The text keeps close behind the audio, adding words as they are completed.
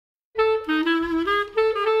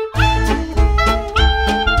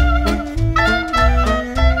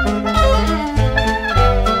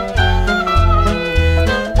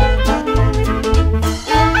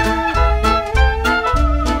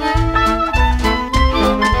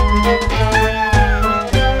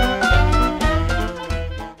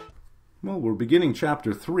we're beginning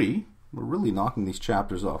Chapter 3. We're really knocking these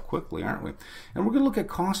chapters off quickly, aren't we? And we're going to look at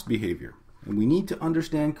cost behavior. And we need to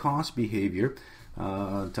understand cost behavior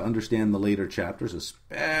to understand the later chapters,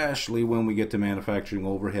 especially when we get to manufacturing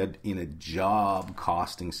overhead in a job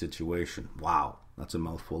costing situation. Wow, that's a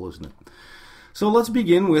mouthful, isn't it? So let's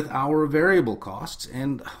begin with our variable costs,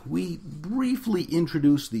 and we briefly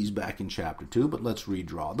introduced these back in Chapter 2, but let's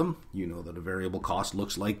redraw them. You know that a variable cost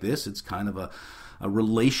looks like this. It's kind of a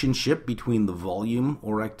relationship between the volume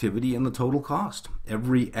or activity and the total cost.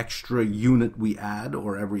 Every extra unit we add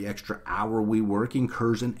or every extra hour we work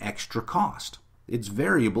incurs an extra cost. It's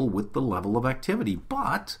variable with the level of activity,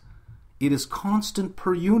 but it is constant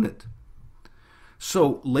per unit.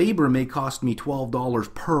 So labor may cost me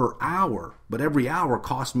 $12 per hour, but every hour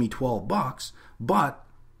costs me $12, but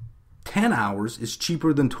 10 hours is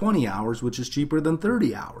cheaper than 20 hours, which is cheaper than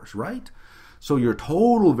 30 hours, right? So your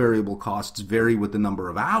total variable costs vary with the number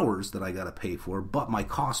of hours that I got to pay for, but my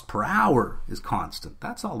cost per hour is constant.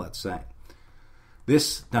 That's all that's saying.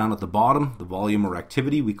 This down at the bottom, the volume or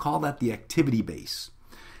activity, we call that the activity base.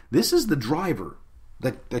 This is the driver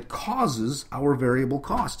that causes our variable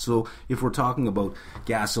cost. So if we're talking about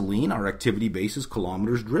gasoline, our activity base is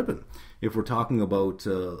kilometers driven. If we're talking about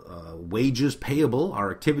wages payable, our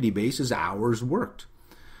activity base is hours worked.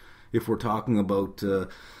 If we're talking about the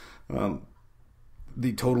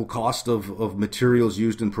total cost of materials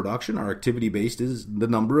used in production, our activity base is the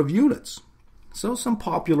number of units. So some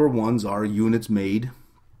popular ones are units made,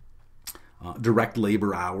 direct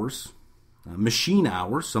labor hours, machine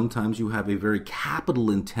hours. Sometimes you have a very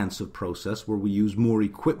capital-intensive process where we use more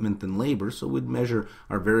equipment than labor, so we'd measure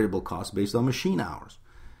our variable cost based on machine hours.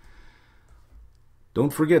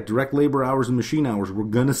 Don't forget, direct labor hours and machine hours, we're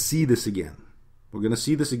going to see this again. We're going to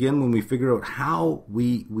see this again when we figure out how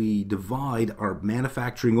we divide our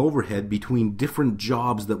manufacturing overhead between different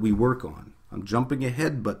jobs that we work on. I'm jumping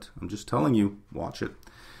ahead, but I'm just telling you, watch it.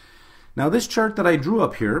 Now this chart that I drew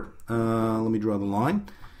up here, let me draw the line,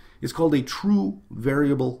 is called a true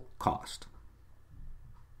variable cost.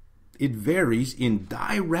 It varies in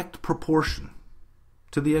direct proportion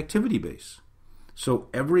to the activity base. So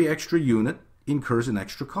every extra unit incurs an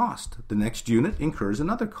extra cost. The next unit incurs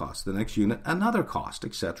another cost. The next unit, another cost,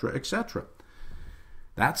 etc., etc.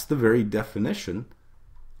 That's the very definition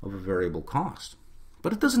of a variable cost.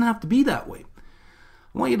 But it doesn't have to be that way.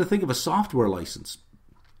 I want you to think of a software license.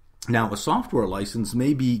 Now, a software license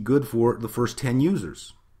may be good for the first 10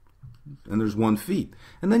 users, and there's one fee.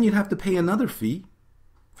 And then you'd have to pay another fee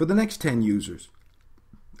for the next 10 users,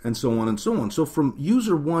 and so on and so on. So from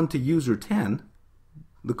user 1 to user 10,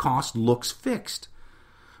 the cost looks fixed.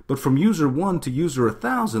 But from user 1 to user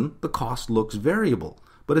 1,000, the cost looks variable.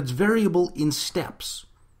 But it's variable in steps.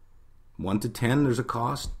 1 to 10, there's a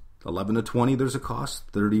cost. 11 to 20, there's a cost.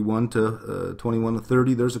 31 to 21 to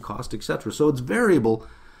 30, there's a cost, etc. So it's variable,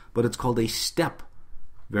 but it's called a step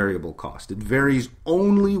variable cost. It varies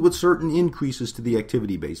only with certain increases to the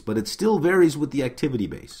activity base, but it still varies with the activity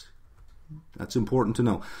base. That's important to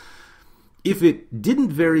know. If it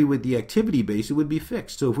didn't vary with the activity base, it would be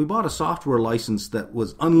fixed. So if we bought a software license that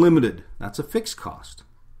was unlimited, that's a fixed cost,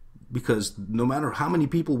 because no matter how many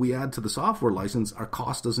people we add to the software license, our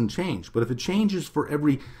cost doesn't change. But if it changes for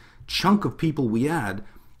every chunk of people we add,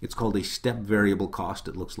 it's called a step variable cost.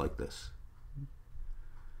 It looks like this.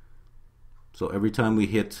 So every time we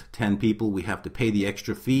hit 10 people, we have to pay the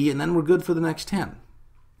extra fee, and then we're good for the next 10.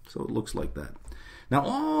 So it looks like that. Now,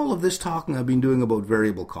 all of this talking I've been doing about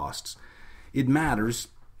variable costs, it matters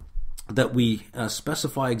that we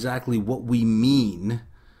specify exactly what we mean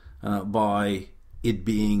by it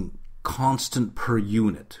being constant per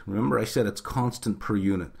unit. Remember, I said it's constant per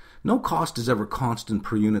unit. No cost is ever constant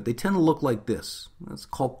per unit. They tend to look like this. It's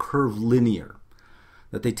called curvilinear.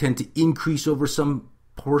 That they tend to increase over some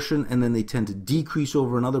portion and then they tend to decrease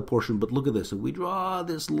over another portion. But look at this. If we draw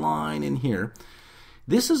this line in here,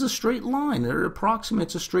 this is a straight line. It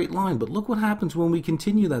approximates a straight line. But look what happens when we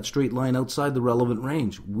continue that straight line outside the relevant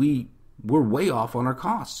range. We're way off on our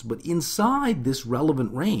costs. But inside this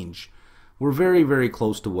relevant range, we're very, very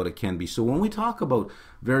close to what it can be. So when we talk about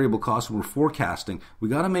variable costs, we're forecasting, we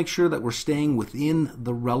got to make sure that we're staying within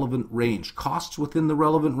the relevant range. Costs within the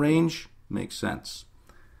relevant range makes sense.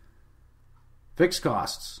 Fixed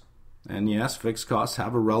costs. And yes, fixed costs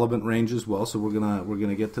have a relevant range as well, so we're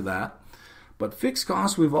gonna get to that. But fixed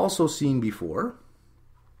costs we've also seen before.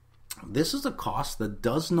 This is a cost that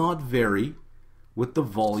does not vary with the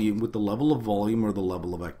volume, with the level of volume or the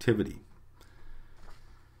level of activity.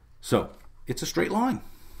 So it's a straight line.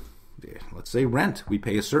 Let's say rent. We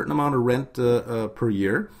pay a certain amount of rent per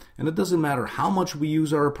year, and it doesn't matter how much we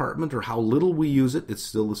use our apartment or how little we use it, it's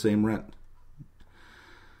still the same rent.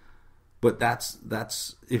 But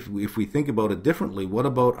that's if we think about it differently, what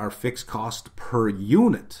about our fixed cost per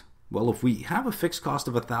unit? Well, if we have a fixed cost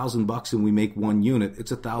of $1,000 and we make 1 unit,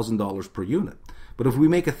 it's $1,000 per unit. But if we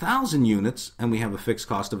make 1,000 units and we have a fixed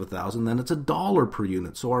cost of 1,000, then it's $1 per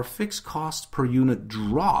unit. So our fixed costs per unit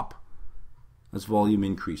drop as volume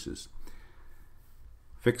increases.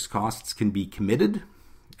 Fixed costs can be committed.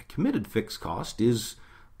 A committed fixed cost is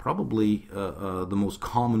probably the most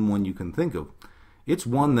common one you can think of. It's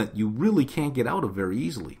one that you really can't get out of very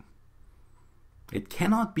easily. It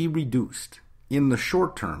cannot be reduced in the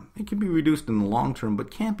short term. It can be reduced in the long term,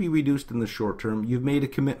 but can't be reduced in the short term. You've made a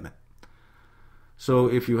commitment. So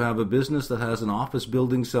if you have a business that has an office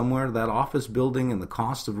building somewhere, that office building and the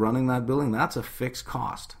cost of running that building, that's a fixed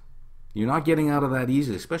cost. You're not getting out of that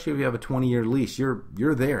easily, especially if you have a 20-year lease.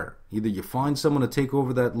 You're there. Either you find someone to take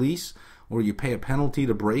over that lease or you pay a penalty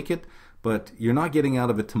to break it, but you're not getting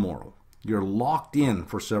out of it tomorrow. You're locked in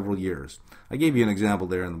for several years. I gave you an example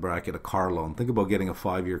there in the bracket, a car loan. Think about getting a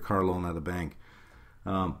 5-year car loan at a bank.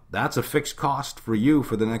 That's a fixed cost for you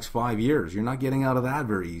for the next 5 years. You're not getting out of that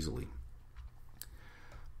very easily.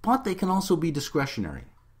 But they can also be discretionary.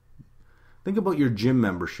 Think about your gym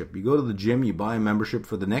membership. You go to the gym, you buy a membership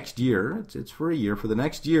for the next year. It's for a year. For the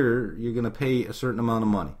next year, you're going to pay a certain amount of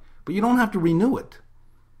money. But you don't have to renew it.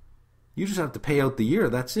 You just have to pay out the year.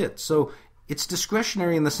 That's it. So it's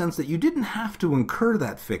discretionary in the sense that you didn't have to incur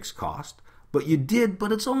that fixed cost, but you did,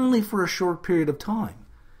 but it's only for a short period of time.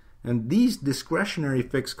 And these discretionary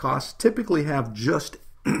fixed costs typically have just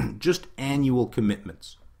annual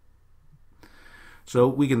commitments. So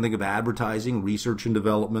we can think of advertising, research and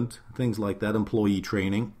development, things like that, employee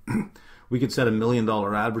training. We could set $1 million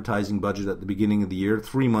advertising budget at the beginning of the year,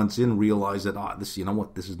 3 months in, realize that, this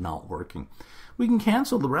is not working. We can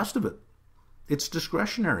cancel the rest of it. It's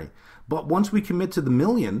discretionary. But once we commit to the $1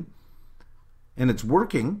 million and it's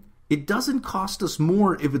working, it doesn't cost us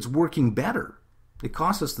more if it's working better. It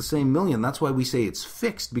costs us the same $1 million. That's why we say it's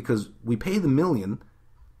fixed, because we pay the $1 million.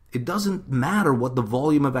 It doesn't matter what the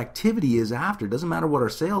volume of activity is after. It doesn't matter what our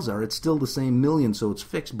sales are. It's still the same $1 million, so it's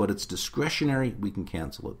fixed, but it's discretionary. We can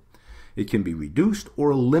cancel it. It can be reduced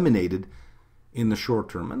or eliminated in the short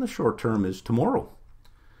term, and the short term is tomorrow.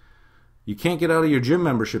 You can't get out of your gym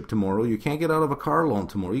membership tomorrow. You can't get out of a car loan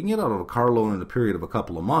tomorrow. You can get out of a car loan in a period of a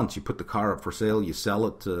couple of months. You put the car up for sale, you sell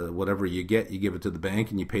it, whatever you get, you give it to the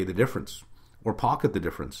bank, and you pay the difference. Or pocket the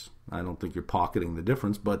difference. I don't think you're pocketing the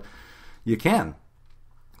difference, but you can.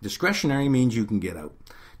 Discretionary means you can get out.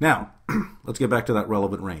 Now, let's get back to that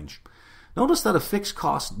relevant range. Notice that a fixed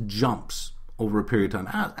cost jumps over a period of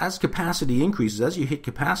time. As capacity increases, as you hit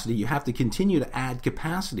capacity, you have to continue to add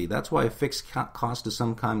capacity. That's why a fixed cost is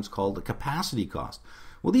sometimes called a capacity cost.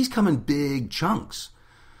 Well, these come in big chunks.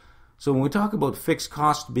 So when we talk about fixed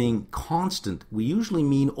costs being constant, we usually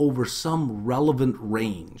mean over some relevant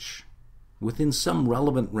range. Within some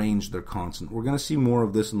relevant range, they're constant. We're going to see more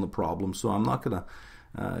of this in the problem, so I'm not going to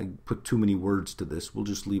put too many words to this. We'll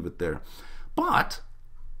just leave it there. But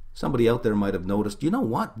somebody out there might have noticed, you know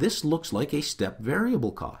what? This looks like a step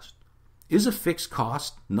variable cost. Is a fixed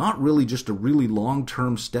cost not really just a really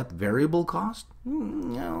long-term step variable cost?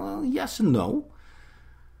 Well, yes and no.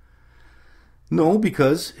 No,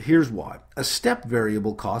 because here's why. A step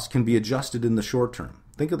variable cost can be adjusted in the short term.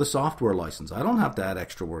 Think of the software license. I don't have to add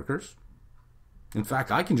extra workers. In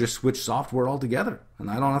fact, I can just switch software altogether,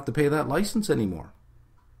 and I don't have to pay that license anymore.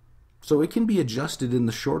 So it can be adjusted in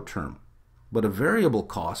the short term, but a variable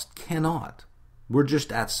cost cannot. We're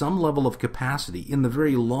just at some level of capacity. In the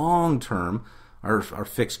very long term, our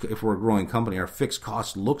fixed, if we're a growing company, our fixed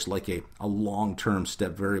cost looks like a long-term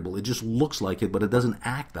step variable. It just looks like it, but it doesn't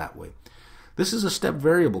act that way. This is a step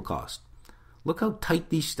variable cost. Look how tight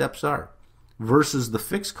these steps are versus the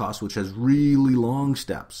fixed cost, which has really long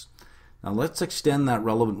steps. Now let's extend that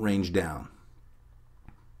relevant range down.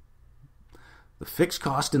 The fixed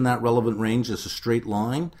cost in that relevant range is a straight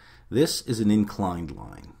line. This is an inclined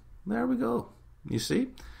line. There we go. You see?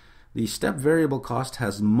 The step variable cost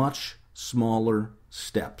has much smaller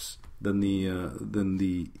steps than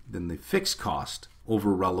the fixed cost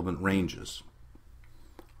over relevant ranges.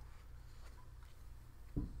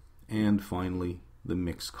 And finally, the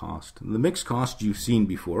mixed cost. The mixed cost you've seen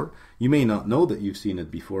before. You may not know that you've seen it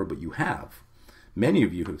before, but you have. Many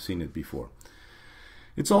of you have seen it before.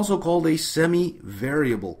 It's also called a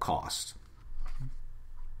semi-variable cost.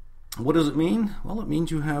 What does it mean? Well, it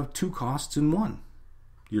means you have two costs in one.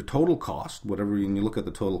 Your total cost, whatever, when you look at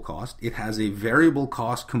the total cost, it has a variable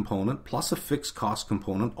cost component plus a fixed cost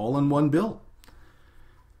component all in one bill.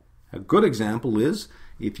 A good example is,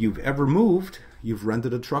 if you've ever moved, you've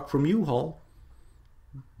rented a truck from U-Haul.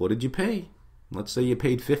 What did you pay? Let's say you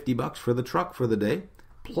paid $50 for the truck for the day,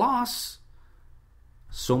 plus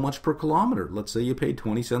so much per kilometer. Let's say you paid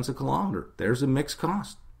 20 cents a kilometer. There's a mixed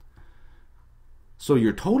cost. So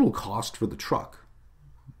your total cost for the truck,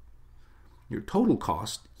 your total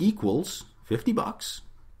cost equals $50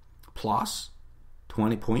 plus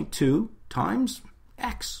 20.2 times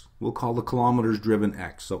X. We'll call the kilometers driven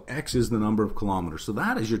X. So X is the number of kilometers. So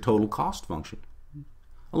that is your total cost function.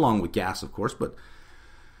 Along with gas, of course, but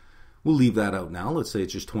we'll leave that out now. Let's say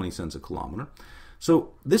it's just 20 cents a kilometer.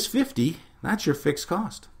 So this 50, that's your fixed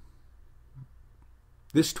cost.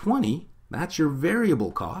 This 20, that's your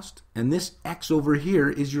variable cost. And this X over here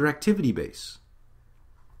is your activity base.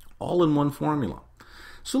 All in one formula.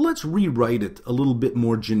 So let's rewrite it a little bit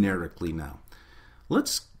more generically now.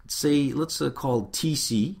 Let's call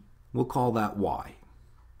TC, we'll call that Y.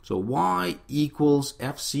 So Y equals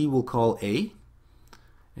FC, we'll call A.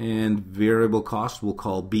 And variable cost we'll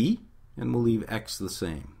call B. And we'll leave X the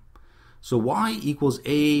same. So Y equals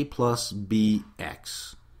A plus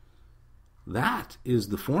BX. That is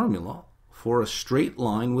the formula for a straight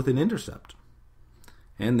line with an intercept.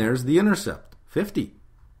 And there's the intercept, 50.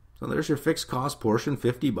 So there's your fixed cost portion,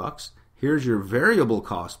 $50. Here's your variable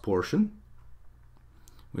cost portion,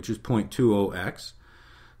 which is 0.20x.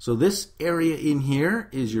 So this area in here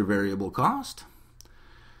is your variable cost.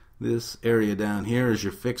 This area down here is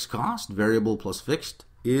your fixed cost. Variable plus fixed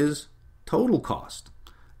is total cost.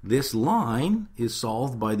 This line is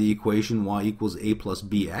solved by the equation y equals a plus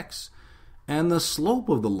bx, and the slope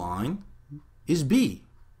of the line is b.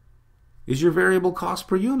 Is your variable cost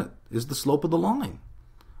per unit, is the slope of the line.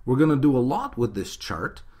 We're going to do a lot with this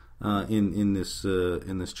chart in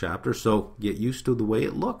this chapter, so get used to the way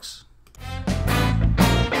it looks.